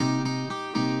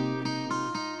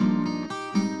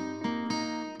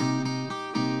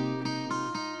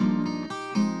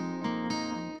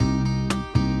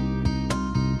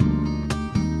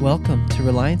Welcome to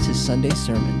Reliance's Sunday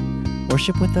Sermon.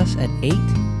 Worship with us at 8,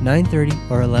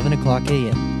 9:30, or 11 o'clock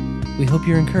a.m. We hope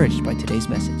you're encouraged by today's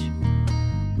message.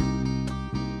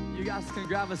 You guys can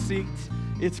grab a seat.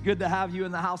 It's good to have you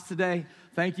in the house today.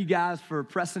 Thank you guys for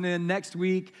pressing in. Next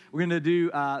week, we're going to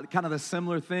do kind of a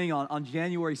similar thing on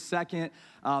January 2nd.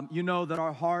 You know that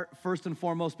our heart, first and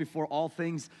foremost, before all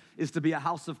things, is to be a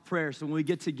house of prayer. So when we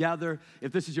get together,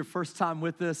 if this is your first time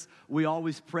with us, we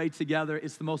always pray together.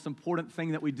 It's the most important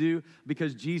thing that we do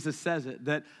because Jesus says it,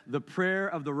 that the prayer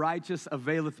of the righteous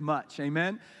availeth much.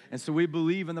 Amen? And so we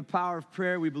believe in the power of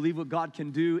prayer. We believe what God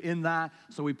can do in that.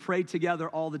 So we pray together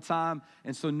all the time.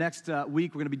 And so next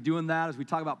week, we're going to be doing that as we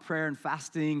talk about prayer and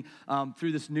fasting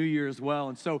through this new year as well.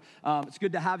 And so it's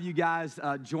good to have you guys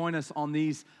join us on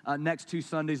these next two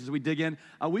Sundays as we dig in.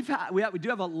 We do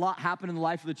have a lot happen in the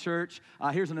life of the church.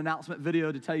 Here's an announcement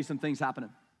video to tell you some things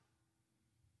happening.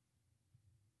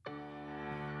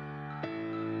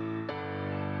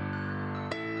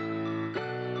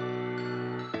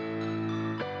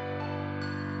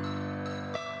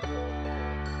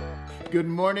 Good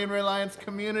morning, Reliance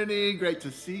community. Great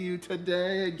to see you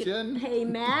today, Jen. Hey,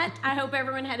 Matt. I hope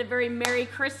everyone had a very Merry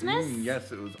Christmas.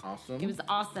 Yes, it was awesome. It was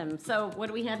awesome. So what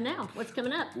do we have now? What's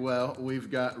coming up? Well,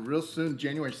 we've got real soon,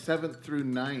 January 7th through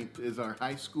 9th is our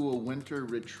high school winter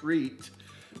retreat.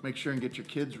 Make sure and get your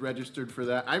kids registered for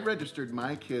that. I registered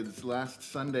my kids last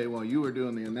Sunday while you were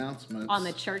doing the announcements. On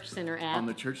the Church Center app. On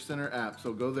the Church Center app.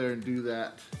 So go there and do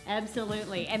that.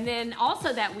 Absolutely. And then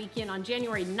also that weekend on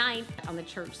January 9th on the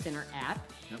Church Center app.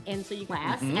 Yep. And so you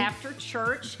class after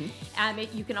church.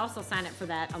 You can also sign up for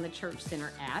that on the Church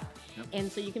Center app. Yep.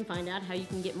 And so you can find out how you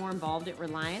can get more involved at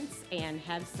Reliance and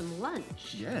have some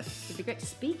lunch. Yes. It'd be great.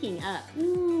 Speaking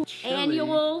of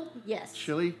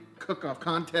chili cook-off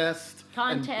contest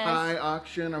and pie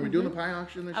auction. Are we doing a pie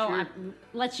auction this year?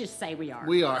 Let's just say we are.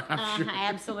 We are, I'm sure.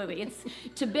 Absolutely. It's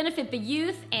to benefit the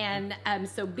youth, and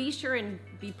so be sure and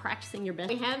be practicing your best.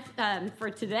 We have for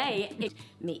today, it's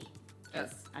me,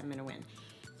 because I'm going to win.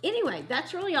 Anyway,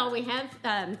 that's really all we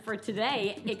have for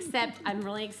today, except I'm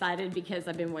really excited because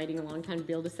I've been waiting a long time to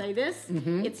be able to say this.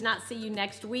 It's not see you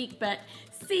next week, but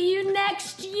see you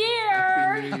next year.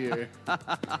 Happy New Year.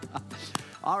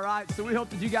 All right, so we hope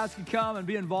that you guys can come and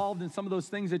be involved in some of those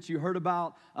things that you heard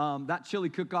about. That chili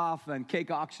cook-off and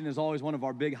cake auction is always one of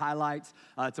our big highlights.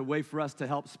 It's a way for us to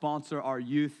help sponsor our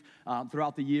youth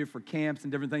throughout the year for camps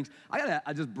and different things.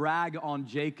 I just brag on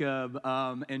Jacob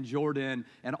and Jordan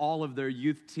and all of their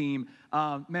youth team.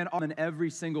 Man, on every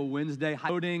single Wednesday,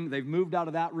 they've moved out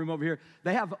of that room over here.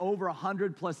 They have over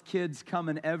 100 plus kids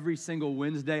coming every single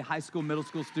Wednesday, high school, middle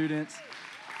school students.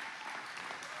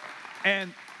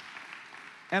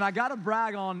 And I got to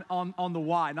brag on the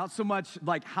why, not so much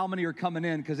like how many are coming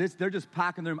in, because they're just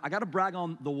packing them. I got to brag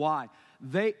on the why.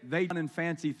 They done in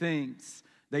fancy things.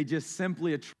 They just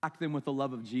simply attract them with the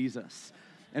love of Jesus.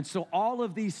 And so all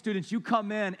of these students, you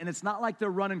come in, and it's not like they're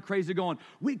running crazy going,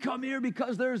 we come here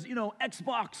because there's,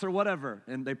 Xbox or whatever.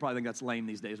 And they probably think that's lame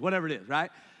these days, whatever it is,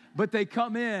 right? But they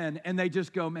come in, and they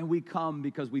just go, man, we come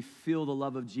because we feel the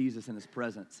love of Jesus in his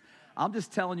presence. I'm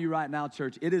just telling you right now,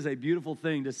 church, it is a beautiful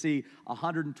thing to see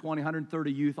 120,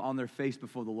 130 youth on their face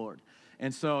before the Lord.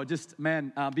 And so just,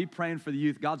 be praying for the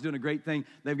youth. God's doing a great thing.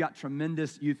 They've got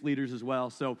tremendous youth leaders as well.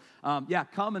 So,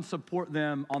 come and support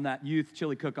them on that youth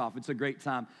chili cook-off. It's a great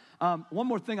time. One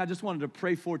more thing I just wanted to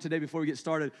pray for today before we get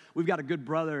started. We've got a good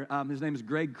brother. His name is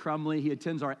Greg Crumley. He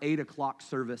attends our 8 o'clock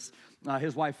service.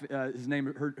 His wife,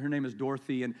 her name is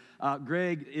Dorothy. And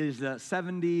Greg is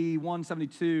 71,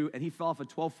 72, and he fell off a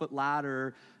 12-foot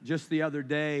ladder just the other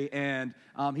day. And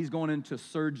he's going into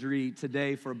surgery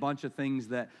today for a bunch of things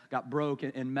that got broke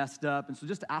and messed up. And so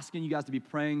just asking you guys to be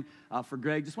praying for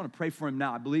Greg. Just want to pray for him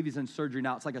now. I believe he's in surgery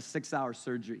now. It's like a 6-hour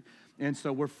surgery. And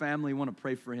so we're family, want to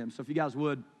pray for him. So if you guys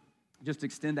would, just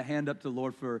extend a hand up to the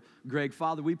Lord for Greg.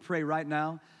 Father, we pray right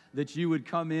now that you would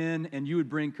come in and you would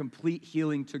bring complete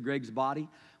healing to Greg's body.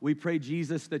 We pray,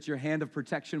 Jesus, that your hand of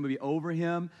protection would be over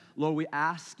him. Lord, we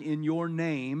ask in your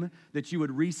name that you would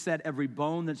reset every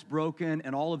bone that's broken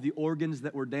and all of the organs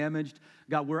that were damaged.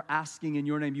 God, we're asking in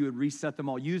your name you would reset them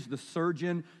all. Use the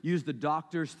surgeon, use the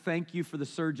doctors. Thank you for the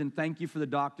surgeon. Thank you for the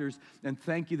doctors. And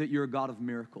thank you that you're a God of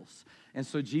miracles. And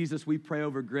so, Jesus, we pray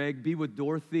over Greg. Be with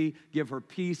Dorothy. Give her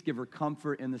peace. Give her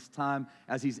comfort in this time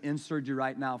as he's in surgery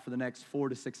right now for the next 4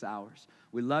 to 6 hours.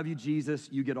 We love you, Jesus.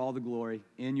 You get all the glory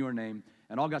in your name.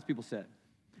 And all God's people said,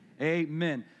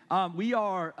 amen. We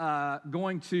are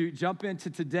going to jump into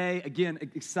today. Again,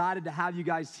 excited to have you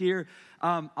guys here.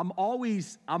 I'm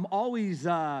always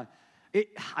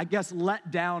I guess,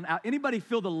 let down. Anybody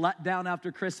feel the letdown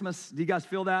after Christmas? Do you guys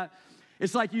feel that?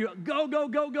 It's like you go, go,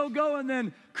 go, go, go, and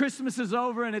then Christmas is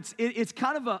over, and it's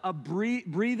kind of a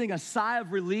breathing, a sigh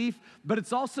of relief, but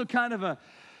it's also kind of a,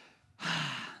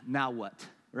 now what,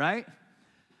 right?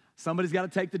 Somebody's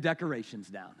got to take the decorations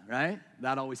down, right?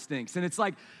 That always stinks. And it's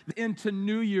like into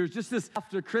New Year's, just this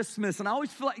after Christmas, and I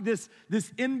always feel like this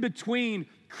in between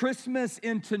Christmas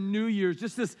into New Year's,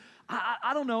 just this,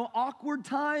 I don't know, awkward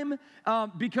time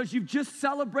because you've just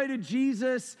celebrated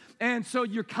Jesus, and so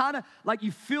you're kind of like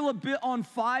you feel a bit on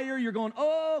fire. You're going,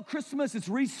 oh, Christmas, it's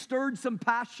restirred some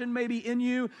passion maybe in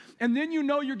you, and then you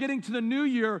know you're getting to the New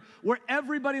Year where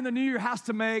everybody in the New Year has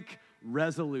to make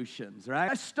resolutions, right?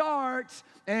 I start,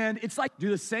 and it's like do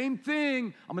the same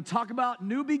thing. I'm gonna talk about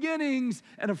new beginnings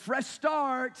and a fresh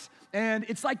start, and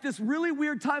it's like this really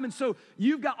weird time. And so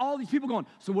you've got all these people going,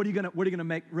 so what are you gonna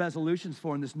make resolutions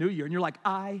for in this new year? And you're like,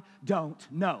 I don't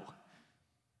know.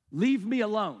 Leave me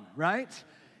alone, right?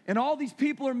 And all these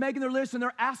people are making their list, and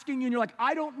they're asking you, and you're like,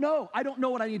 I don't know. I don't know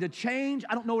what I need to change.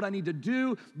 I don't know what I need to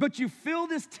do. But you feel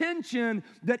this tension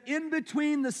that in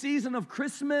between the season of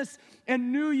Christmas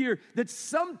and New Year, that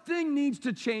something needs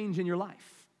to change in your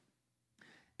life.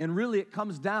 And really, it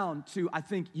comes down to, I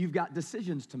think, you've got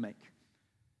decisions to make.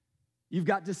 You've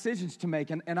got decisions to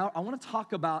make. And I want to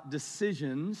talk about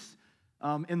decisions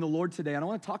in the Lord today. And I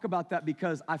want to talk about that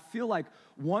because I feel like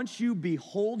once you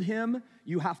behold him,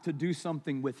 you have to do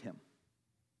something with him,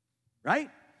 right?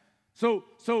 So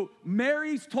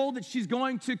Mary's told that she's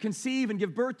going to conceive and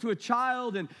give birth to a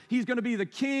child, and he's going to be the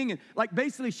king. And like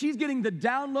basically she's getting the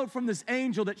download from this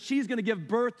angel that she's going to give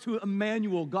birth to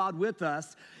Emmanuel, God with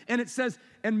us. And it says,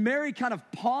 and Mary kind of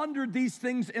pondered these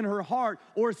things in her heart,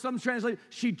 or some translate,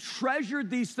 she treasured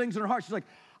these things in her heart. She's like,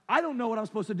 I don't know what I'm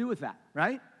supposed to do with that,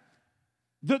 right?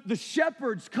 The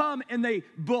shepherds come and they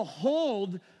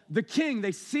behold the king.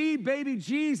 They see baby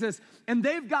Jesus, and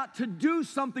they've got to do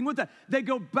something with that. They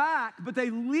go back, but they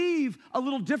leave a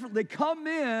little different. They come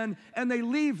in and they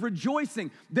leave rejoicing.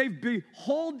 They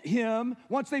behold him.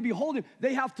 Once they behold him,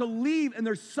 they have to leave, and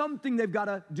there's something they've got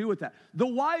to do with that. The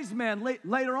wise men,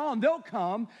 later on, they'll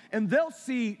come and they'll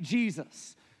see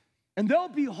Jesus, and they'll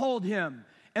behold him.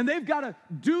 And they've got to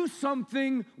do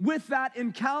something with that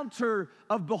encounter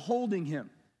of beholding him.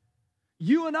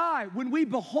 You and I, when we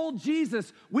behold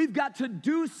Jesus, we've got to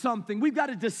do something. We've got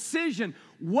a decision.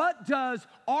 What does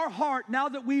our heart, now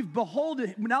that we've beheld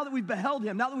him, now that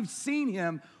we've seen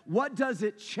him, what does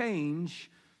it change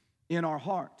in our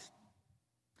heart?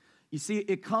 You see,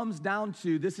 it comes down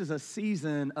to this is a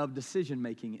season of decision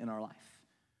making in our life.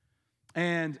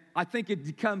 And I think it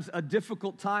becomes a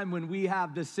difficult time when we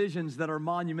have decisions that are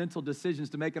monumental decisions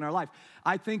to make in our life.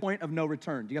 I think point of no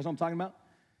return. Do you guys know what I'm talking about?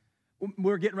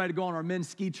 We're getting ready to go on our men's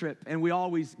ski trip, and we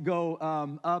always go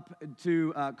up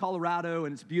to Colorado,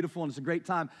 and it's beautiful, and it's a great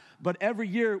time. But every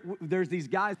year, there's these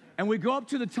guys, and we go up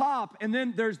to the top, and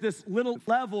then there's this little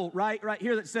level right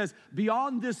here that says,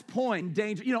 beyond this point,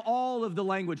 danger, all of the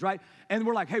language, right? And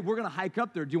we're like, hey, we're going to hike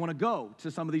up there. Do you want to go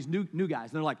to some of these new guys?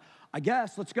 And they're like, I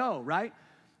guess, let's go, right?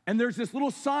 And there's this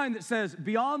little sign that says,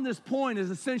 beyond this point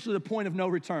is essentially the point of no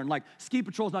return. Like, ski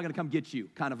patrol's not going to come get you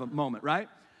kind of a moment, right?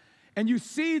 And you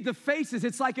see the faces.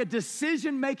 It's like a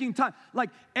decision-making time. Like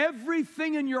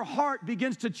everything in your heart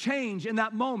begins to change in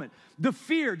that moment. The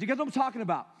fear, do you guys know what I'm talking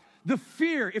about? The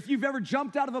fear, if you've ever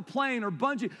jumped out of a plane or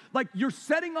bungee, like you're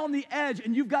sitting on the edge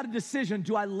and you've got a decision.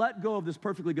 Do I let go of this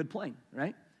perfectly good plane,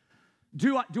 right?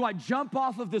 Do I jump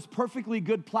off of this perfectly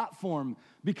good platform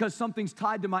because something's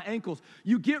tied to my ankles?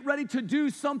 You get ready to do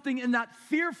something in that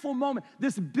fearful moment,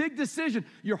 this big decision.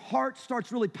 Your heart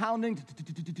starts really pounding,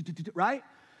 right?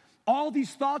 All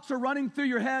these thoughts are running through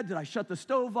your head. Did I shut the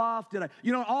stove off?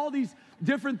 All these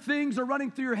different things are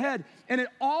running through your head. And it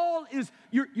all is,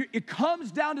 it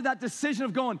comes down to that decision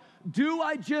of going, do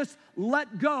I just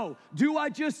let go? Do I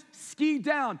just ski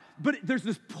down? But there's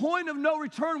this point of no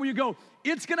return where you go,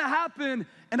 it's going to happen,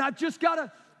 and I've just got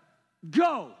to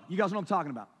go. You guys know what I'm talking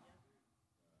about.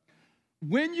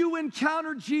 When you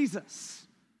encounter Jesus,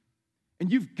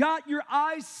 and you've got your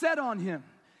eyes set on him,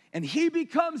 and he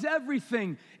becomes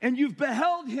everything, and you've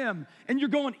beheld him, and you're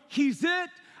going, he's it.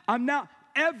 I'm now,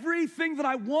 everything that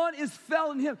I want is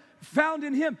found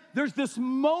in him. There's this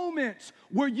moment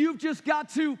where you've just got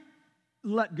to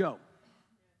let go.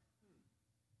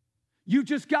 You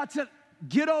just got to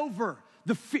get over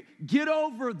the fear, get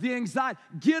over the anxiety,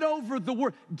 get over the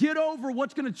worry, get over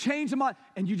what's going to change in my life,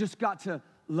 and you just got to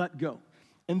let go.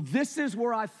 And this is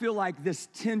where I feel like this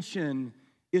tension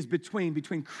is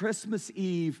between Christmas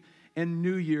Eve and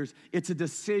New Year's. It's a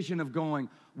decision of going,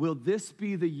 will this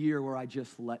be the year where I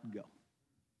just let go?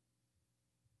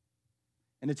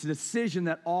 And it's a decision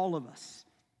that all of us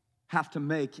have to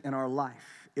make in our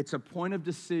life. It's a point of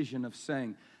decision of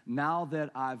saying, now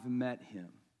that I've met him,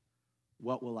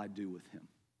 what will I do with him?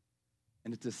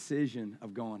 And it's a decision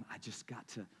of going, I just got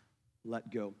to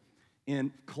let go.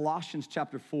 In Colossians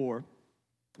chapter 4,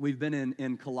 we've been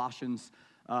in Colossians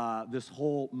this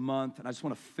whole month, and I just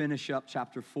want to finish up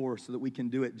chapter 4 so that we can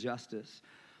do it justice.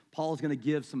 Paul is going to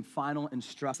give some final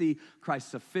instructions.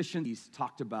 Christ's sufficiency he's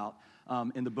talked about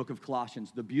in the book of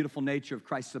Colossians. The beautiful nature of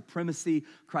Christ's supremacy,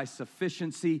 Christ's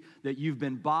sufficiency, that you've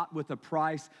been bought with a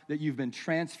price, that you've been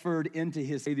transferred into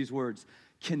his, say these words,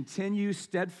 continue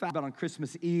steadfast on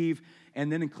Christmas Eve. And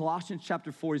then in Colossians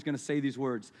chapter 4, he's going to say these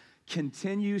words,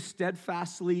 continue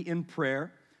steadfastly in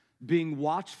prayer, being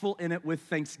watchful in it with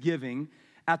thanksgiving.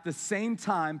 At the same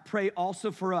time, pray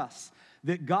also for us,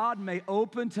 that God may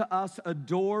open to us a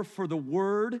door for the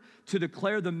word to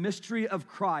declare the mystery of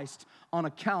Christ, on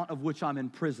account of which I'm in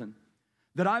prison,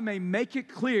 that I may make it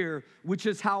clear which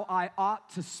is how I ought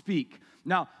to speak.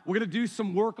 Now, we're going to do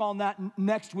some work on that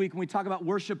next week when we talk about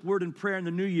worship, word, and prayer in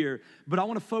the new year, but I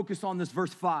want to focus on this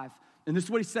verse 5. And this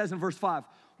is what he says in verse 5.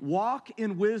 Walk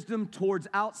in wisdom towards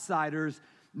outsiders,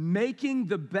 making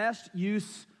the best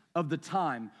use of the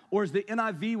time. Or as the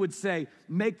NIV would say,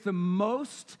 make the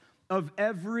most of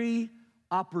every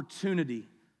opportunity.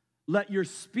 Let your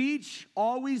speech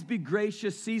always be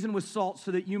gracious, seasoned with salt,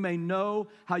 so that you may know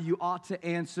how you ought to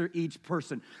answer each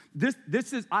person.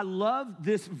 I love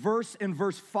this verse in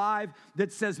verse 5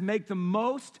 that says, make the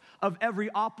most of every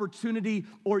opportunity,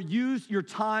 or use your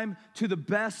time to the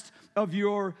best of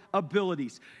your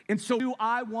abilities. And so, what do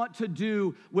I want to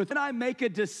do when I make a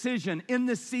decision in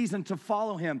this season to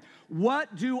follow him?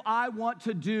 What do I want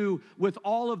to do with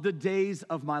all of the days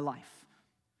of my life?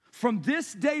 From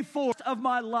this day forth of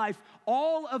my life,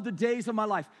 all of the days of my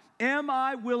life, am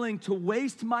I willing to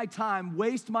waste my time,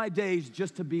 waste my days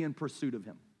just to be in pursuit of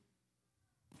him?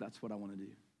 That's what I want to do.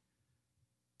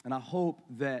 And I hope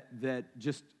that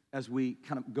just as we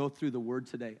kind of go through the word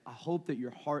today, I hope that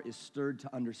your heart is stirred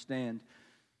to understand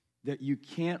that you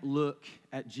can't look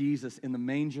at Jesus in the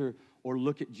manger or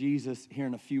look at Jesus here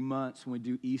in a few months when we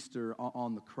do Easter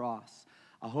on the cross.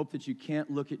 I hope that you can't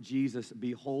look at Jesus,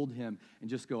 behold him, and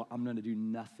just go, I'm going to do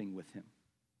nothing with him.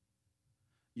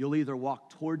 You'll either walk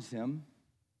towards him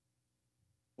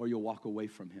or you'll walk away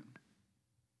from him.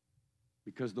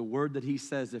 Because the word that he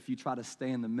says, if you try to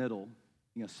stay in the middle,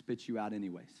 he's going to spit you out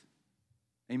anyways.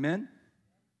 Amen?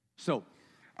 So,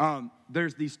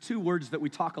 there's these two words that we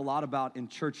talk a lot about in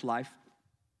church life.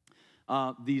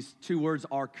 These two words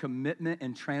are commitment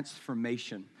and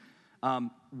transformation.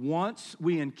 Once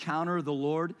we encounter the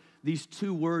Lord, these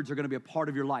two words are going to be a part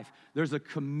of your life. There's a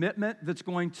commitment that's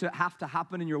going to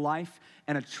happen in your life,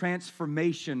 and a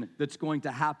transformation that's going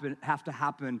to have to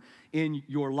happen in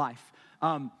your life.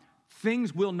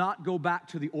 Things will not go back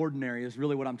to the ordinary is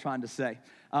really what I'm trying to say.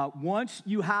 Once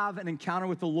you have an encounter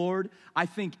with the Lord, I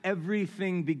think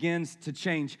everything begins to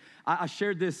change. I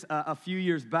shared this a few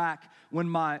years back when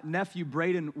my nephew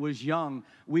Braden was young.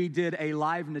 We did a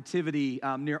live nativity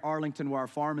near Arlington where our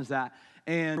farm is at.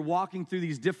 And we're walking through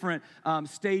these different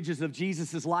stages of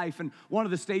Jesus' life. And one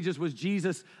of the stages was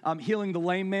Jesus healing the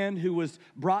lame man who was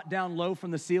brought down low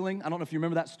from the ceiling. I don't know if you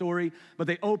remember that story, but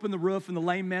they opened the roof and the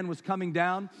lame man was coming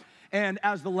down. And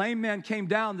as the lame man came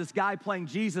down, this guy playing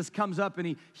Jesus comes up and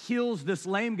he heals this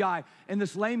lame guy. And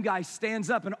this lame guy stands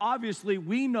up. And obviously,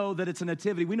 we know that it's a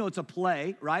nativity. We know it's a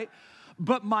play, right?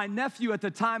 But my nephew at the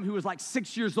time, who was like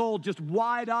 6 years old, just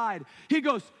wide-eyed, he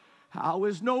goes, how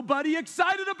is nobody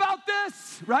excited about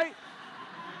this, right?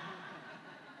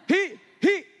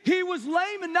 He was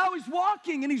lame and now he's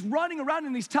walking and he's running around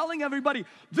and he's telling everybody,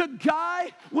 the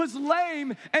guy was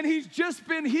lame and he's just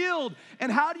been healed.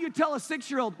 And how do you tell a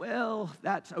 6-year-old? Well,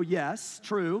 yes,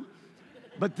 true.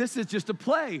 But this is just a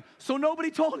play. So nobody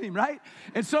told him, right?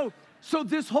 And so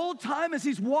this whole time as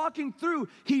he's walking through,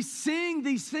 he's seeing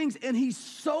these things and he's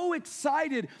so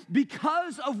excited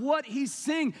because of what he's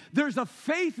seeing. There's a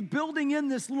faith building in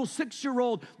this little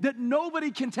 6-year-old that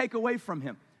nobody can take away from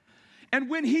him. And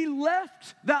when he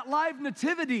left that live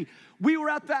nativity, we were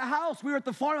at the house, we were at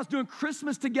the farmhouse doing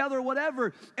Christmas together or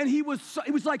whatever, and he was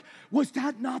like, was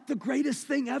that not the greatest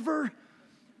thing ever?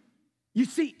 You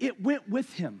see, it went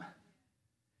with him.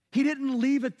 He didn't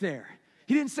leave it there.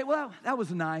 He didn't say, well, that was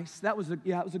nice. That was a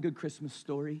good Christmas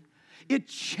story. It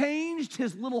changed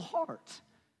his little heart.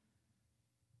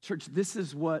 Church, this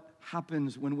is what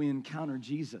happens when we encounter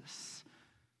Jesus.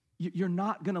 You're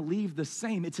not going to leave the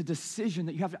same. It's a decision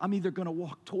that you have. I'm either going to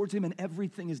walk towards him and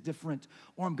everything is different,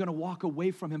 or I'm going to walk away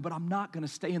from him, but I'm not going to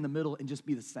stay in the middle and just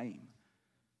be the same.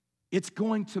 It's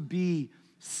going to be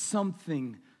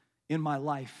something in my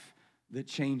life that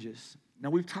changes.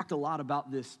 Now, we've talked a lot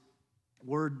about this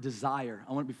word desire.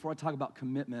 Before I talk about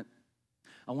commitment,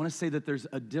 I want to say that there's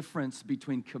a difference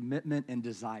between commitment and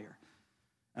desire.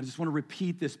 I just want to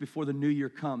repeat this before the new year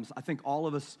comes. I think all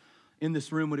of us in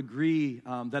this room would agree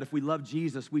that if we love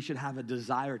Jesus, we should have a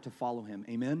desire to follow him.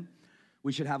 Amen?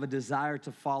 We should have a desire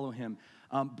to follow him.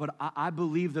 But I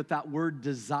believe that word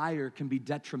desire can be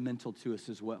detrimental to us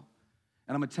as well.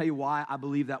 And I'm going to tell you why I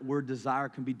believe that word desire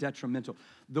can be detrimental.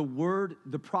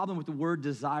 The problem with the word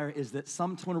desire is that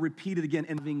some want to repeat it again,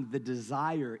 and having the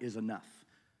desire is enough.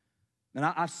 And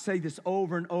I say this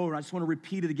over and over. I just want to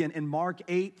repeat it again. In Mark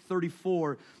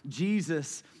 8:34,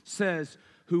 Jesus says,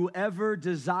 whoever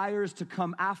desires to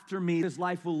come after me, his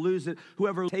life will lose it.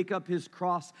 Whoever will take up his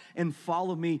cross and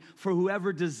follow me. For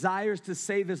whoever desires to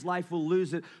save his life will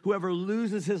lose it. Whoever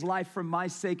loses his life for my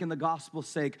sake and the gospel's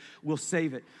sake will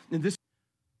save it. And this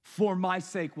for my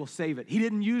sake will save it. He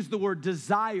didn't use the word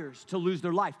desires to lose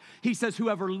their life. He says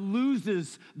whoever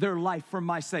loses their life for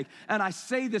my sake. And I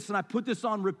say this and I put this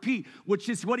on repeat, which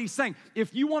is what he's saying.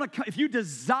 If you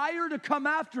desire to come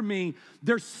after me,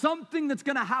 there's something that's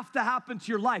going to happen to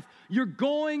your life. You're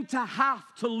going to have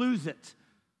to lose it.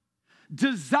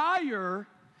 Desire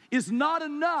is not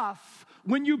enough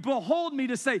when you behold me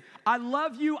to say, I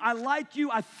love you, I like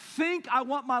you, I think I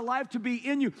want my life to be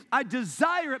in you. I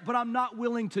desire it, but I'm not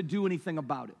willing to do anything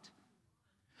about it.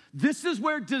 This is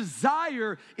where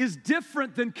desire is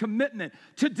different than commitment.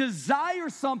 To desire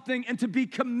something and to be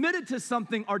committed to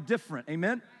something are different,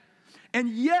 amen? And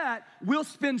yet, we'll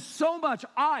spend so much,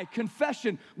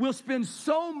 we'll spend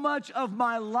so much of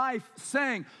my life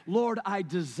saying, Lord, I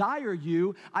desire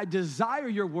you. I desire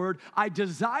your word. I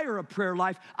desire a prayer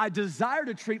life. I desire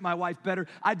to treat my wife better.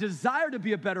 I desire to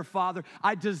be a better father.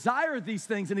 I desire these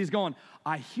things. And he's going,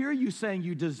 I hear you saying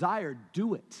you desire,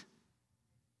 do it.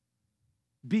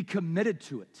 Be committed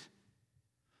to it.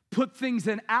 Put things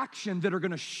in action that are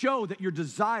going to show that your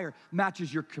desire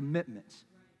matches your commitment.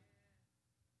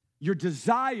 Your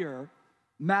desire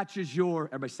matches your,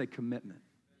 everybody say commitment.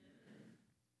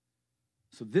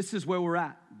 So this is where we're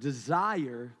at.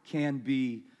 Desire can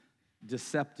be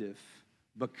deceptive,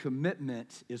 but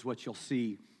commitment is what you'll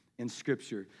see in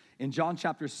Scripture. In John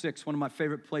chapter 6, one of my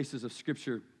favorite places of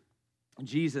Scripture,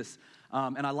 Jesus,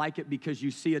 and I like it because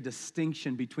you see a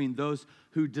distinction between those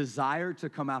who desire to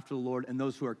come after the Lord and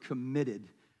those who are committed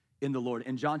in the Lord.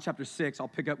 In John chapter 6, I'll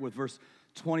pick up with verse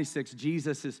 26,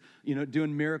 Jesus is,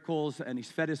 doing miracles, and he's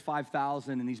fed his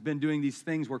 5,000, and he's been doing these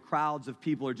things where crowds of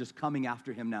people are just coming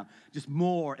after him now, just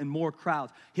more and more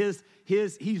crowds.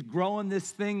 He's growing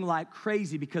this thing like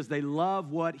crazy because they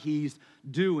love what he's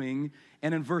doing.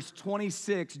 And in verse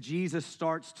 26, Jesus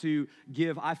starts to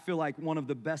give, I feel like, one of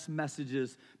the best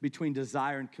messages between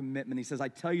desire and commitment. He says, I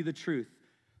tell you the truth.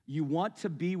 You want to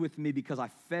be with me because I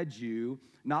fed you,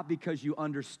 not because you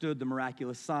understood the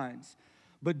miraculous signs.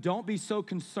 But don't be so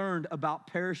concerned about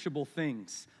perishable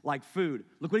things like food.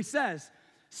 Look what he says.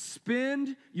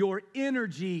 Spend your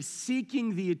energy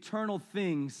seeking the eternal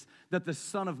things that the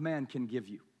Son of Man can give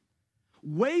you.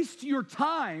 Waste your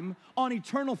time on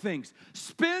eternal things.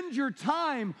 Spend your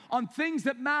time on things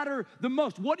that matter the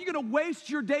most. What are you going to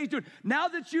waste your days doing? Now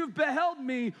that you've beheld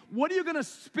me, what are you going to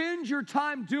spend your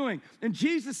time doing? And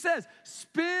Jesus says,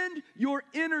 spend your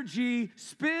energy,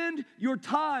 spend your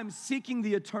time seeking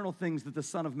the eternal things that the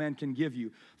Son of Man can give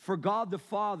you. For God the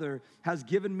Father has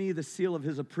given me the seal of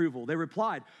his approval. They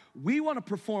replied, we want to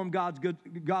perform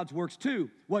God's works too.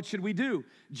 What should we do?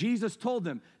 Jesus told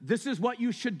them, this is what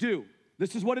you should do.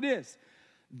 This is what it is.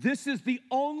 This is the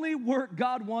only work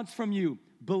God wants from you.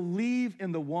 Believe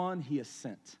in the one he has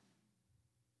sent.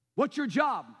 What's your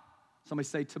job? Somebody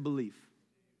say to believe.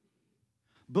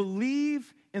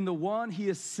 Believe in the one he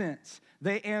has sent.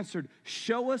 They answered,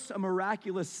 show us a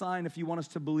miraculous sign if you want us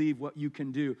to believe what you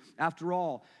can do. After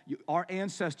all, our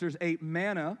ancestors ate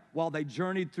manna while they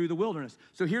journeyed through the wilderness.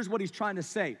 So here's what he's trying to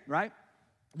say, right?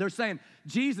 They're saying,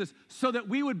 Jesus, so that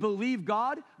we would believe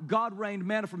God rained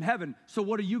manna from heaven. So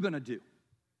what are you going to do?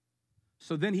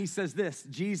 So then he says this,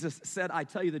 Jesus said, I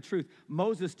tell you the truth.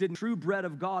 Moses didn't. True bread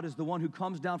of God is the one who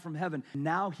comes down from heaven.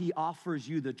 Now he offers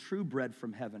you the true bread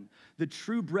from heaven. The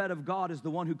true bread of God is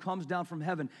the one who comes down from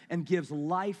heaven and gives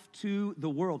life to the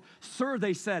world. Sir,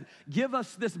 they said, give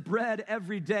us this bread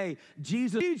every day.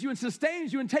 Jesus feeds you and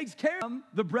sustains you and takes care of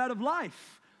the bread of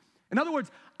life. In other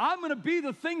words, I'm going to be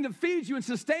the thing that feeds you and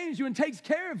sustains you and takes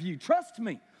care of you. Trust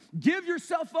me. Give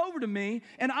yourself over to me,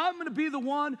 and I'm going to be the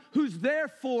one who's there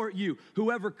for you.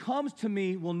 Whoever comes to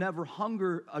me will never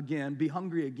be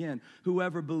hungry again.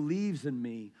 Whoever believes in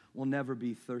me will never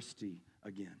be thirsty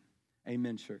again.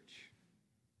 Amen, church.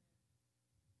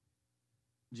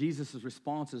 Jesus'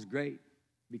 response is great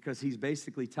because he's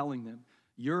basically telling them,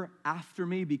 You're after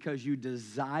me because you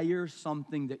desire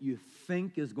something that you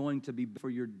think is going to be for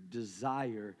your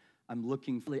desire. I'm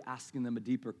asking them a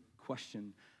deeper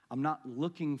question. I'm not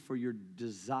looking for your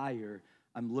desire.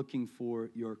 I'm looking for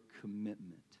your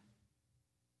commitment.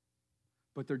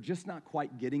 But they're just not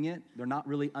quite getting it. They're not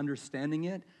really understanding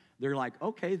it. They're like,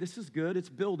 okay, this is good. It's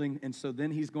building. And so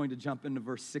then he's going to jump into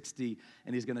verse 60,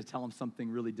 and he's going to tell them something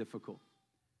really difficult.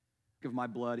 Of my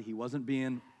blood, he wasn't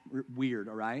being weird,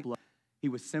 all right? He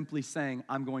was simply saying,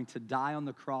 I'm going to die on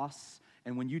the cross,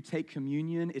 and when you take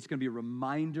communion, it's going to be a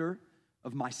reminder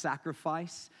of my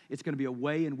sacrifice. It's going to be a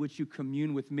way in which you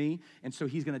commune with me. And so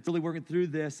he's going to really working through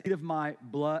this. Eat of my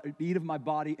blood, eat of my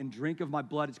body, and drink of my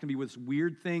blood. It's going to be this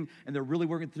weird thing, and they're really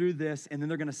working through this. And then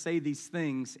they're going to say these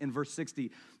things in verse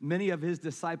 60. Many of his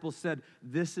disciples said,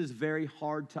 this is very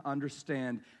hard to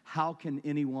understand. How can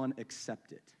anyone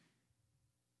accept it?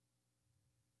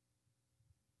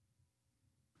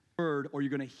 Or you're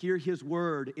going to hear his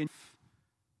word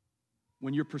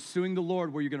when you're pursuing the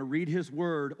Lord, where you're going to read his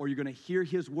word, or you're going to hear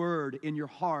his word in your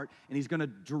heart, and he's going to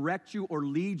direct you or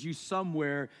lead you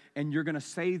somewhere, and you're going to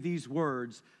say these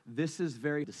words. This is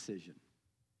very decision.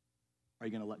 Are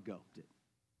you going to let go?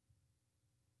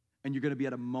 And you're going to be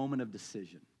at a moment of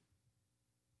decision.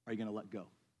 Are you going to let go?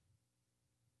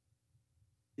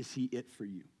 Is he it for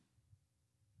you?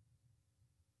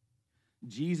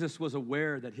 Jesus was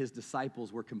aware that his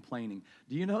disciples were complaining.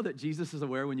 Do you know that Jesus is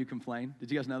aware when you complain?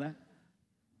 Did you guys know that?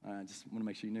 I just want to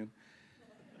make sure you knew.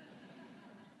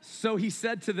 So he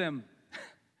said to them,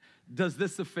 does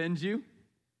this offend you?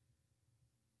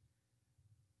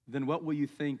 Then what will you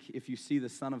think if you see the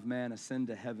Son of Man ascend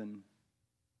to heaven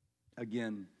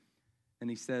again?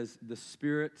 And he says, the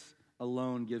Spirit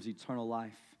alone gives eternal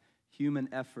life. Human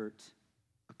effort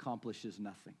accomplishes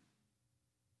nothing.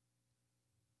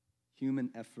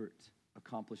 Human effort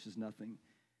accomplishes nothing.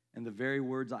 And the very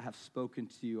words I have spoken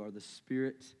to you are the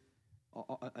Spirit,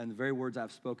 and the very words I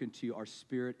have spoken to you are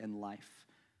spirit and life.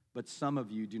 But some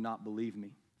of you do not believe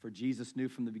me. For Jesus knew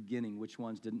from the beginning which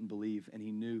ones didn't believe, and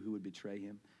he knew who would betray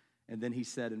him. And then he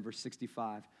said in verse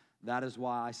 65, that is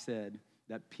why I said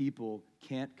that people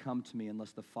can't come to me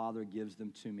unless the Father gives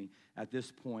them to me. At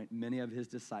this point, many of his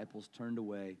disciples turned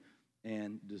away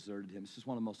and deserted him. This is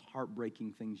one of the most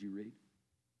heartbreaking things you read.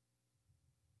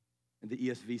 And the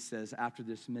ESV says, after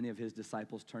this, many of his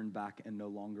disciples turned back and no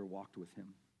longer walked with him.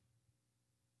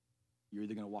 You're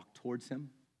either going to walk towards him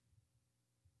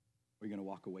or you're going to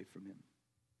walk away from him.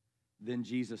 Then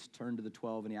Jesus turned to the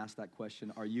 12 and he asked that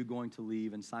question, are you going to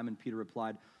leave? And Simon Peter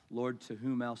replied, Lord, to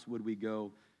whom else would we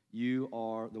go? You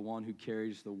are the one who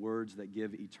carries the words that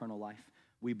give eternal life.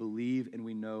 We believe and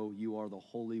we know you are the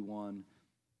Holy One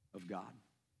of God.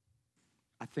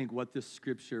 I think what this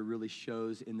scripture really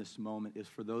shows in this moment is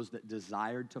for those that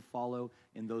desired to follow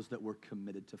and those that were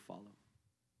committed to follow.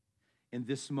 In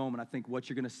this moment, I think what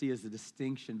you're going to see is the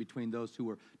distinction between those who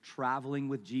are traveling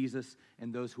with Jesus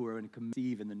and those who are in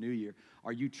conceive in the new year.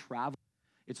 Are you traveling?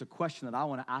 It's a question that I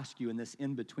want to ask you in this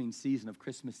in-between season of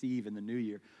Christmas Eve and the new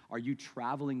year. Are you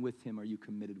traveling with him? Are you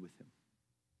committed with him?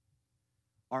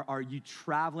 Are you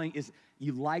traveling? Is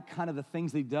you like kind of the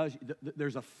things that he does?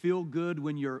 There's a feel good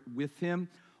when you're with him,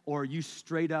 or are you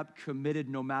straight up committed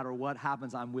no matter what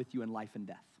happens, I'm with you in life and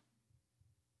death?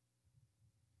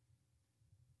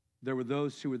 There were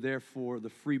those who were there for the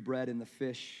free bread and the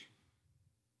fish,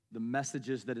 the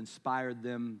messages that inspired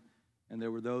them, and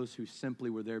there were those who simply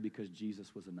were there because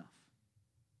Jesus was enough.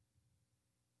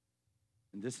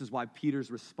 And this is why Peter's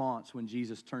response when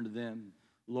Jesus turned to them,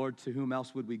 Lord, to whom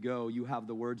else would we go? You have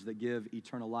the words that give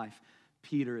eternal life.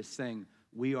 Peter is saying,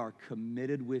 we are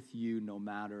committed with you no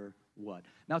matter what.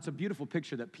 Now, it's a beautiful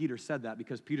picture that Peter said that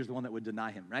because Peter's the one that would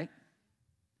deny him, right?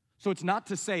 So it's not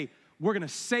to say, we're going to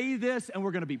say this and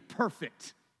we're going to be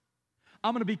perfect.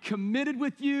 I'm going to be committed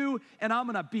with you and I'm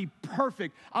going to be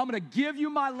perfect. I'm going to give you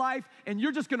my life and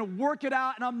you're just going to work it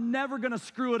out and I'm never going to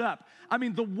screw it up. I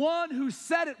mean, the one who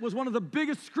said it was one of the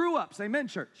biggest screw-ups. Amen,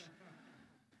 church?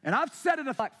 And I've said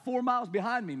it like 4 miles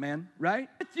behind me, man, right?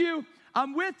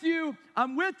 I'm with you.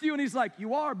 And he's like,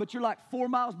 you are, but you're like 4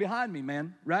 miles behind me,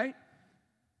 man, right?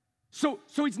 So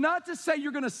he's not to say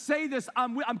you're going to say this,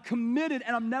 I'm committed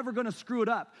and I'm never going to screw it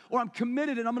up, or I'm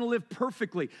committed and I'm going to live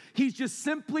perfectly. He's just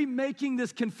simply making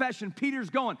this confession. Peter's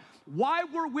going, why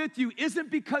we're with you isn't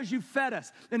because you fed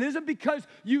us, and isn't because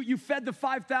you fed the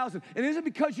 5,000, and isn't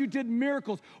because you did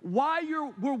miracles. Why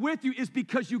we're with you is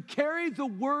because you carry the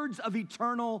words of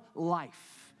eternal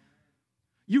life.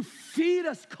 You feed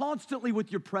us constantly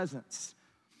with your presence.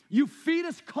 You feed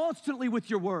us constantly with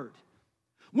your word.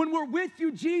 When we're with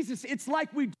you, Jesus, it's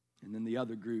like we... And then the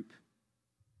other group.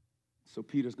 So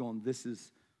Peter's going, this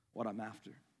is what I'm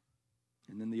after.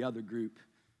 And then the other group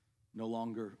no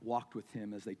longer walked with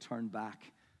him as they turned back.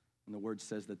 And the word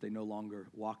says that they no longer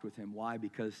walked with him. Why?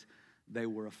 Because they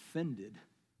were offended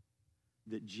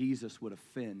that Jesus would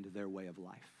offend their way of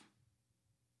life.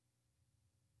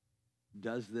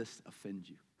 Does this offend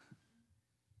you?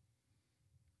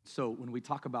 So when we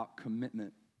talk about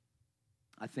commitment,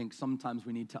 I think sometimes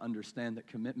we need to understand that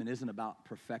commitment isn't about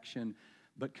perfection,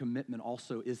 but commitment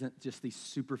also isn't just these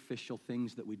superficial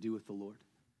things that we do with the Lord.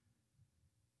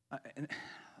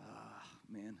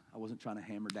 Man, I wasn't trying to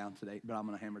hammer down today, but I'm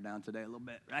going to hammer down today a little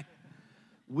bit, right?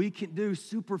 We can do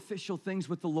superficial things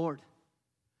with the Lord.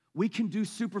 We can do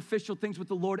superficial things with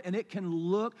the Lord, and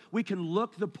we can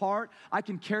look the part. I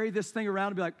can carry this thing around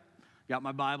and be like, got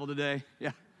my Bible today?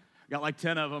 Yeah, got like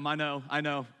 10 of them, I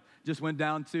know. Just went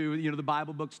down to, the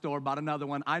Bible bookstore, bought another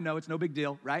one. I know, it's no big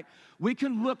deal, right? We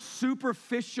can look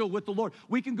superficial with the Lord.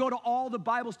 We can go to all the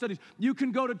Bible studies. You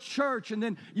can go to church, and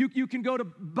then you can go to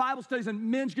Bible studies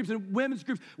and men's groups and women's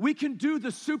groups. We can do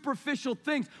the superficial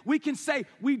things. We can say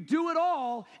we do it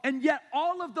all, and yet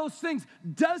all of those things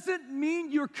doesn't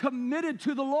mean you're committed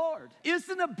to the Lord.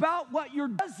 Isn't about what you're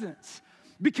doesn't.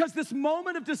 Because this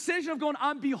moment of decision of going,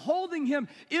 I'm beholding him,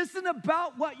 isn't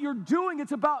about what you're doing.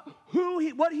 It's about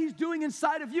what he's doing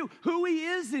inside of you, who he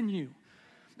is in you.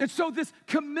 And so this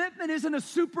commitment isn't a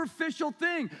superficial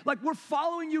thing. Like we're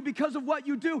following you because of what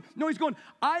you do. No, he's going,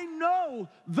 I know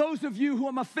those of you who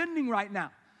I'm offending right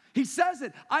now. He says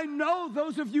it. I know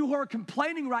those of you who are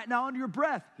complaining right now under your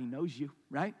breath. He knows you,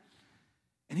 right?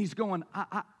 And he's going,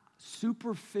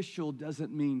 superficial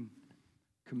doesn't mean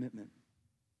commitment.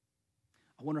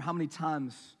 I wonder how many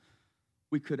times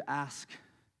we could ask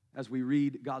as we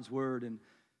read God's word and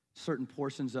certain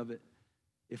portions of it,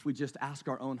 if we just ask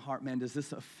our own heart, man, does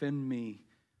this offend me?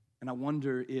 And I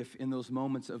wonder if in those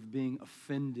moments of being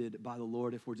offended by the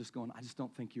Lord, if we're just going, I just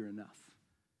don't think you're enough.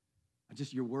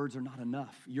 Your words are not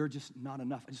enough. You're just not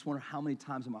enough. I just wonder how many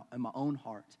times in my own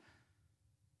heart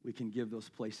we can give those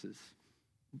places.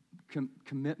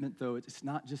 Commitment, though, it's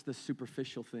not just the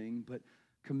superficial thing, but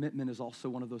commitment is also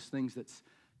one of those things that's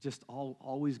just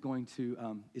always going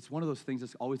to, it's one of those things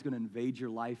that's always going to invade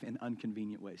your life in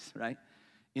inconvenient ways, right?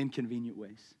 Inconvenient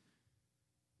ways.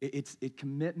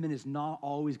 Commitment is not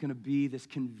always going to be this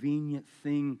convenient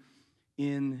thing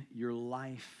in your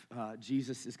life.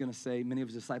 Jesus is going to say, many of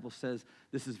his disciples says,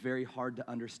 this is very hard to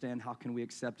understand. How can we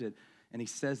accept it? And he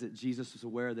says that Jesus was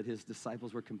aware that his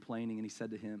disciples were complaining, and he said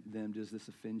to them, does this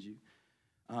offend you?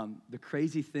 The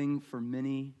crazy thing for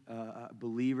many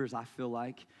believers, I feel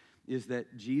like, is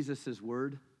that Jesus'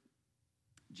 word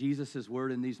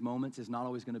in these moments is not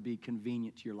always going to be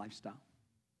convenient to your lifestyle.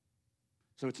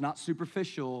 So it's not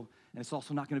superficial, and it's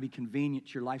also not going to be convenient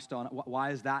to your lifestyle.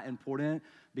 Why is that important?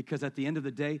 Because at the end of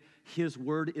the day, his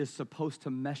word is supposed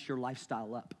to mess your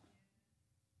lifestyle up.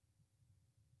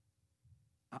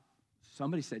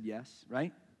 Somebody said yes,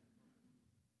 right?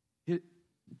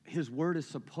 His word is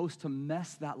supposed to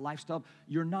mess that lifestyle.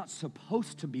 You're not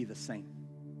supposed to be the same.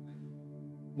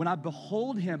 When I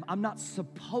behold him, I'm not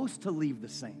supposed to leave the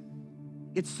same.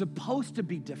 It's supposed to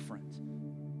be different.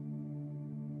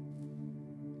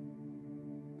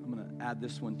 I'm going to add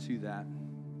this one to that.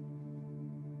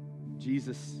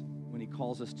 Jesus, when he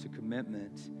calls us to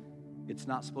commitment, it's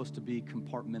not supposed to be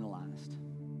compartmentalized.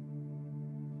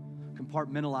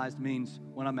 Compartmentalized means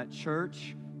when I'm at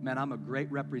church, man, I'm a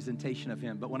great representation of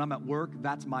him. But when I'm at work,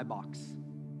 that's my box.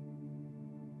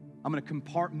 I'm going to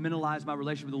compartmentalize my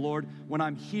relationship with the Lord when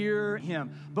I'm here,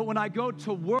 him. But when I go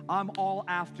to work, I'm all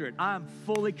after it. I'm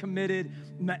fully committed.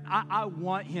 I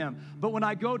want him. But when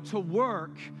I go to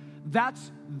work,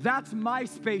 that's my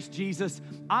space, Jesus.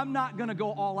 I'm not going to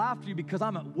go all after you because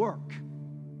I'm at work.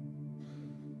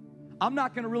 I'm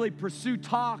not going to really pursue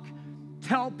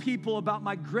tell people about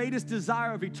my greatest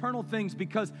desire of eternal things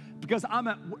because I'm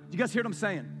at, you guys hear what I'm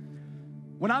saying?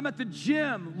 When I'm at the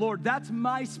gym, Lord, that's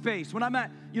my space. When I'm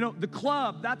at, the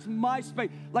club, that's my space.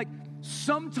 Like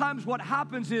sometimes what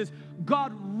happens is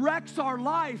God wrecks our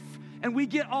life and we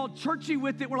get all churchy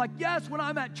with it. We're like, yes, when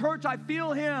I'm at church, I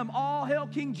feel him. All hail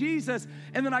King Jesus.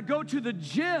 And then I go to the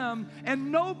gym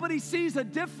and nobody sees a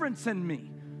difference in me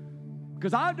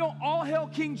because I don't all hail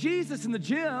King Jesus in the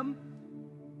gym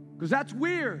because that's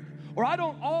weird. Or I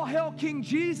don't all hail King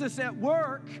Jesus at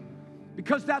work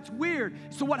because that's weird.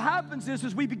 So what happens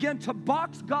is we begin to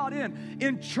box God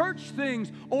in church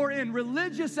things or in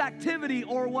religious activity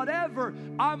or whatever.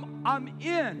 I'm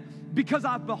in because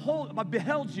I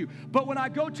beheld you. But when I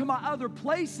go to my other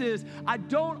places, I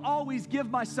don't always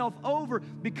give myself over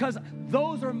because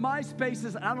those are my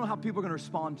spaces and I don't know how people are going to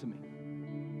respond to me.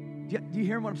 Do you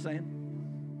hear what I'm saying?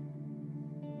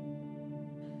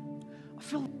 I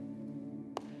feel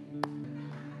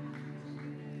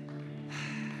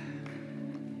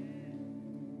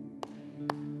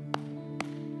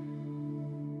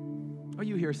Oh,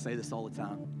 you hear us say this all the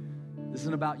time. This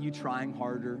isn't about you trying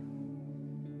harder.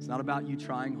 It's not about you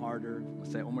trying harder.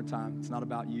 Let's say it one more time. It's not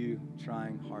about you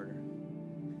trying harder.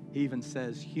 He even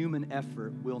says human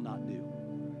effort will not do.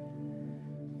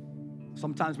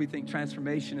 Sometimes we think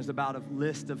transformation is about a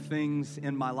list of things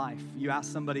in my life. You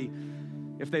ask somebody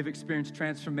if they've experienced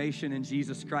transformation in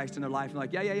Jesus Christ in their life, and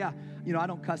like, yeah. You know, I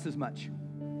don't cuss as much.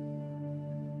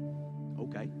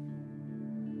 Okay.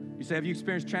 You say, have you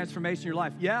experienced transformation in your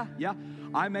life? Yeah.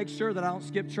 I make sure that I don't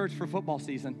skip church for football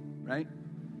season, right?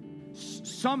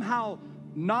 Somehow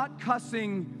not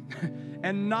cussing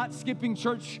and not skipping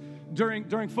church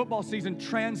during football season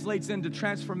translates into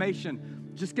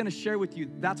transformation. Just gonna share with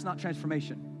you, that's not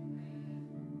transformation.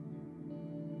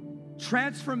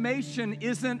 Transformation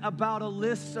isn't about a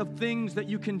list of things that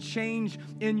you can change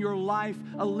in your life,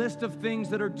 a list of things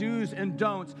that are do's and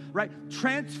don'ts, right?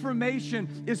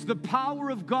 Transformation is the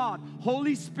power of God,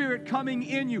 Holy Spirit coming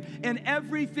in you, and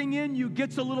everything in you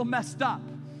gets a little messed up.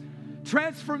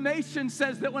 Transformation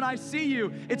says that when I see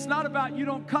you, it's not about you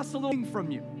don't cuss a little thing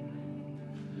from you.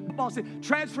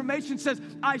 Transformation says,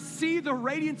 I see the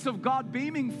radiance of God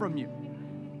beaming from you.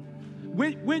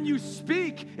 When you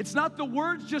speak, it's not the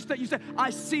words just that you say. I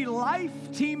see life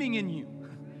teeming in you,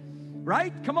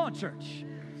 right? Come on, church.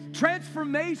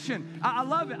 Transformation. I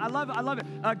love it.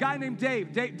 A guy named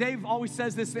Dave. Dave always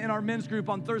says this in our men's group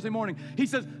on Thursday morning. He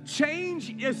says,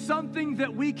 change is something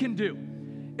that we can do.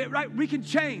 Right? We can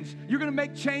change. You're going to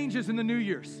make changes in the New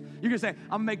Year's. You're going to say, I'm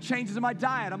going to make changes in my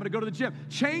diet. I'm going to go to the gym.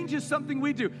 Change is something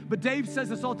we do. But Dave says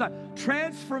this all the time.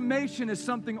 Transformation is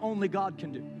something only God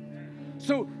can do.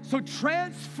 So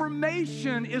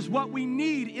transformation is what we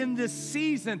need in this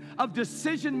season of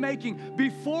decision making.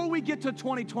 Before we get to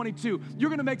 2022, you're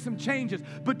going to make some changes.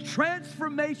 But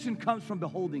transformation comes from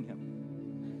beholding Him.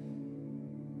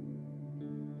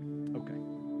 Okay.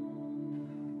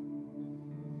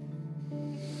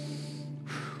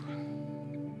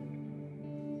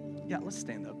 Yeah, let's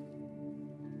stand up.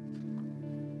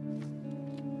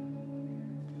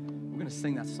 We're going to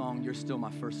sing that song, You're Still My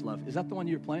First Love. Is that the one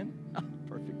you're playing?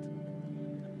 Perfect.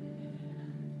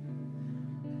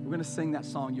 We're going to sing that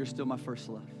song, You're Still My First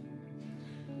Love.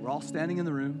 We're all standing in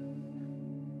the room,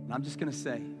 and I'm just going to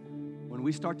say, when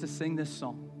we start to sing this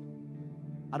song,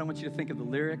 I don't want you to think of the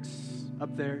lyrics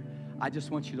up there. I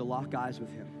just want you to lock eyes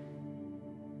with Him.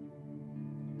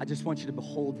 I just want you to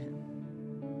behold Him.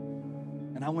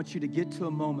 And I want you to get to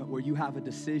a moment where you have a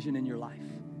decision in your life.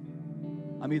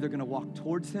 I'm either going to walk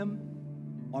towards Him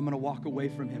or I'm going to walk away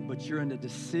from Him. But you're in a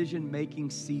decision-making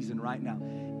season right now.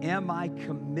 Am I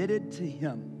committed to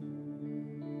Him?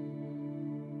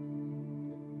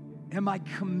 Am I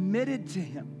committed to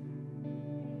Him?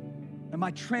 Am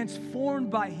I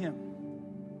transformed by Him?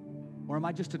 Or am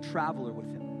I just a traveler with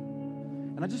Him?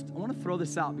 And I want to throw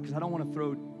this out because I don't want to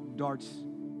throw darts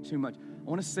too much. I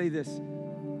want to say this.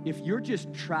 If you're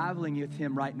just traveling with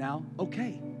Him right now,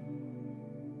 okay.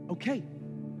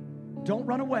 Don't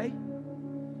run away.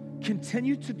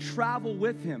 Continue to travel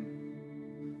with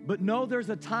Him. But know there's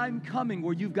a time coming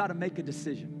where you've got to make a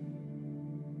decision.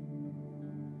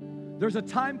 There's a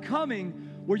time coming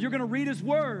where you're going to read His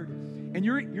Word and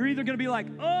you're either going to be like,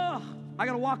 I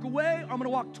got to walk away, or I'm going to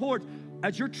walk towards.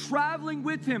 As you're traveling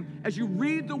with Him, as you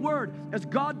read the Word, as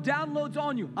God downloads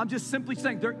on you, I'm just simply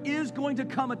saying there is going to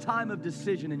come a time of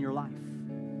decision in your life.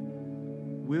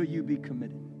 Will you be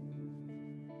committed?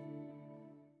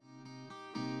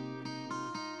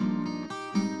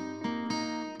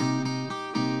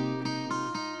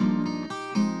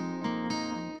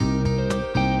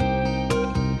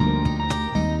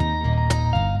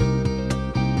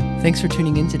 Thanks for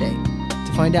tuning in today.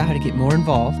 To find out how to get more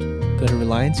involved, go to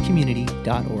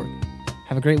reliancecommunity.org.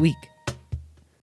 Have a great week.